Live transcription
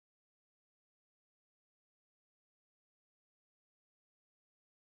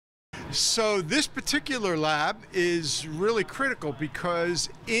So this particular lab is really critical because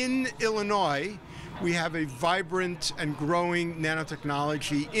in Illinois we have a vibrant and growing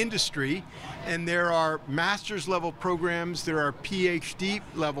nanotechnology industry, and there are master's level programs, there are PhD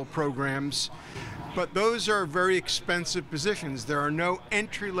level programs, but those are very expensive positions. There are no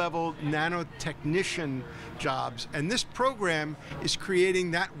entry-level nanotechnician jobs, and this program is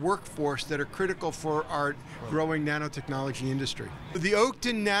creating that workforce that are critical for our growing nanotechnology industry. The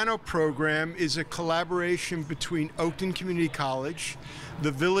Oakton Nano program is a collaboration between Oakton Community College,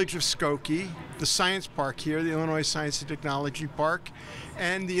 the village of Skokie, the science park here, the Illinois Science and Technology Park,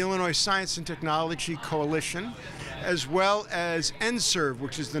 and the Illinois Science and Technology Coalition, as well as NSERV,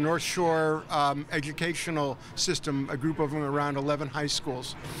 which is the North Shore educational system, a group of them around 11 high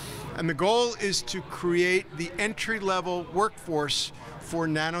schools. And the goal is to create the entry-level workforce for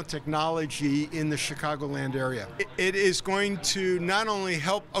nanotechnology in the Chicagoland area. It is going to not only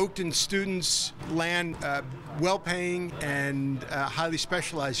help Oakton students land well-paying and highly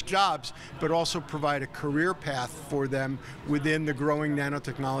specialized jobs, but also provide a career path for them within the growing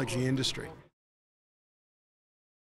nanotechnology industry.